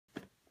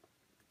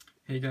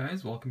Hey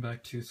guys, welcome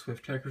back to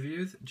Swift Tech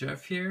Reviews.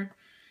 Jeff here,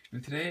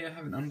 and today I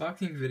have an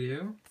unboxing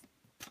video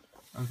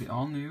of the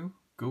all-new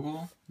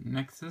Google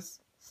Nexus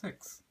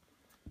 6.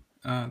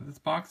 This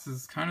box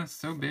is kind of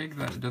so big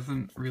that it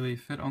doesn't really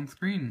fit on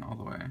screen all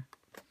the way.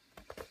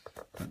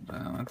 But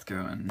let's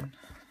go and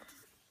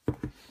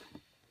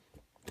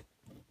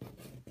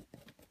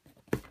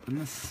open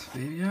this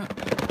baby up.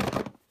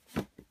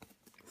 Let's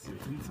see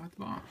what's inside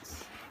the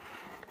box.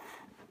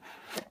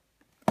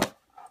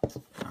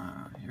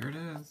 Here it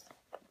is.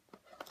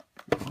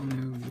 All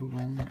new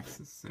Google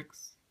Nexus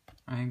 6.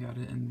 I got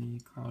it in the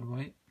cloud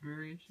white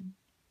variation.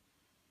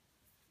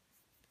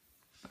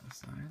 That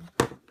aside.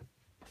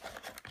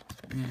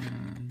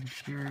 And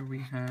here we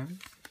have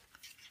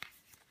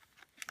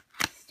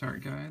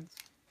start guides.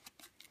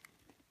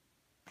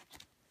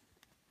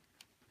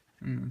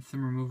 And the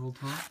SIM removal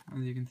tool,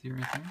 as you can see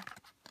right there.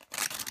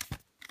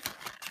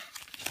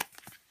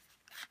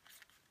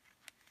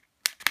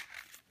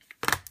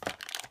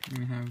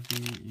 We have the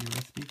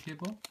USB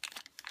cable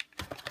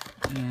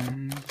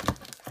and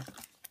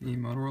the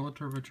Motorola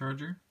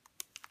turbocharger.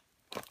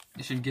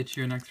 It should get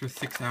you an extra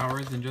 6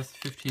 hours in just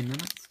 15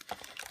 minutes.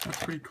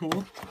 That's pretty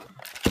cool.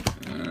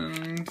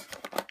 And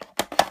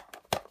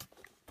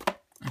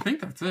I think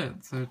that's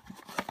it. So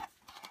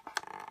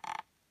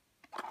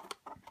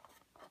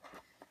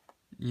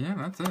yeah,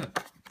 that's it.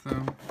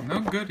 So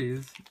no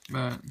goodies,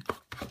 but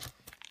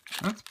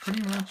that's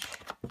pretty much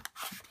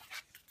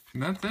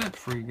it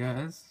for you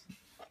guys.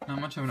 Not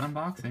much of an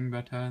unboxing,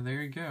 but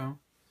there you go.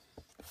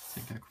 Let's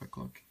take a quick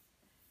look.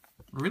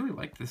 I really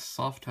like this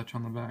soft touch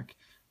on the back.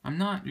 I'm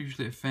not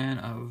usually a fan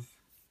of,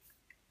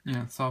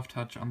 soft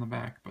touch on the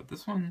back, but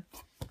this one,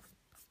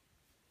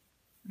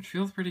 it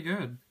feels pretty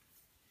good.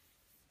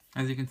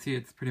 As you can see,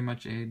 it's pretty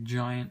much a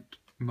giant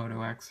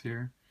Moto X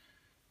here.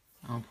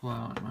 I'll pull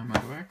out my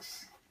Moto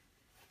X.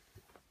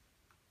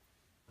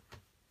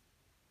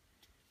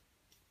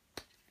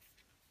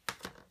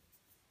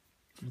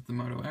 There's the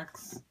Moto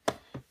X.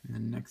 And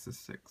then Nexus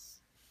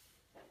 6.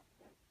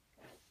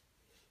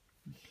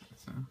 Okay,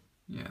 so,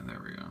 yeah,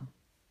 there we go.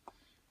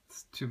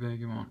 It's too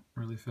big, it won't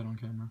really fit on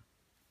camera.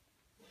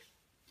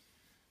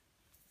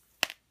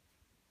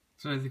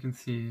 So as you can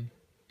see,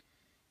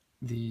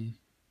 the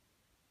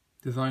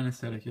design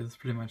aesthetic is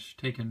pretty much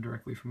taken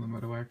directly from the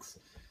Moto X.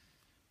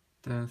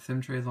 The SIM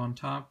tray is on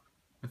top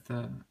with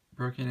the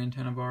broken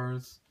antenna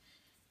bars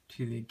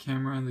to the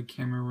camera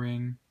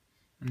ring,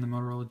 and the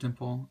Motorola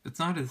dimple. It's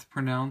not as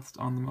pronounced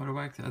on the Moto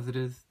X as it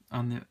is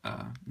on the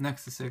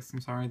Nexus 6,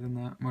 than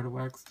the Moto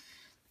X.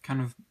 It kind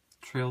of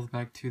trails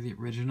back to the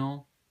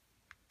original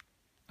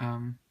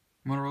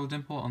Motorola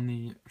dimple on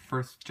the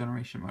first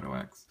generation Moto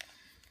X.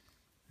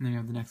 And then you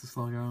have the Nexus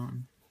logo,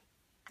 and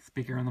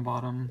speaker on the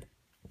bottom,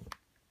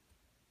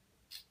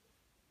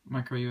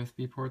 micro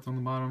USB ports on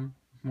the bottom,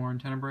 more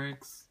antenna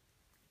breaks.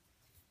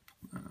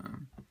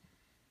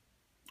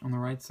 On the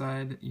right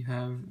side, you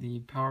have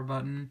the power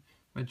button,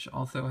 which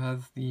also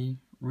has the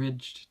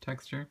ridged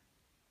texture,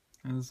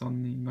 as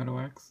on the Moto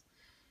X.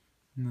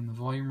 And then the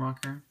volume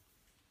rocker.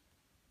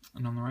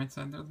 And on the right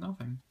side, there's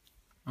nothing.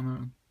 On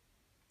the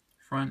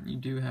front, you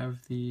do have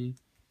the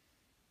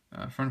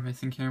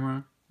front-facing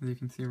camera, as you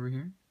can see over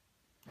here.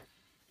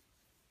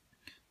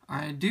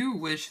 I do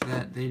wish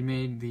that they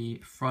made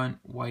the front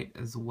white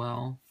as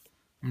well.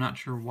 I'm not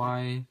sure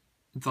why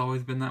it's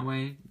always been that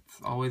way.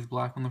 It's always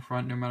black on the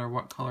front, no matter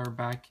what color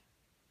back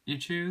you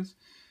choose.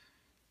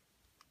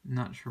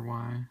 Not sure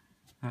why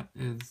that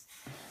is.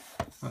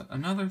 But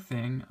another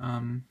thing,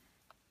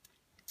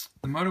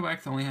 the Moto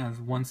X only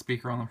has one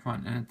speaker on the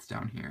front, and it's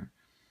down here.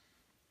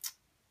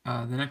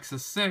 The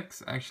Nexus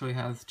 6 actually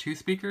has two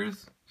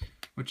speakers,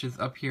 which is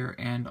up here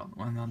and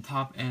on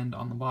top and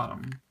on the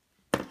bottom.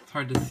 It's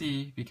hard to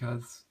see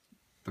because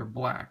they're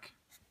black.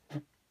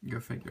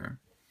 Go figure.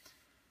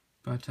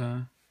 But,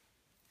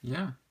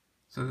 yeah.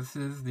 So this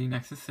is the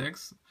Nexus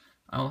 6.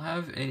 I'll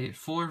have a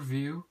full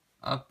review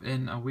up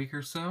in a week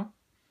or so.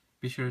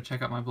 Be sure to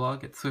check out my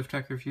blog at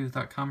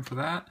swifttechreviews.com for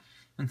that,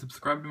 and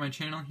subscribe to my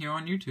channel here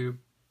on YouTube.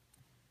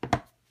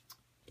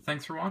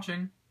 Thanks for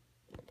watching.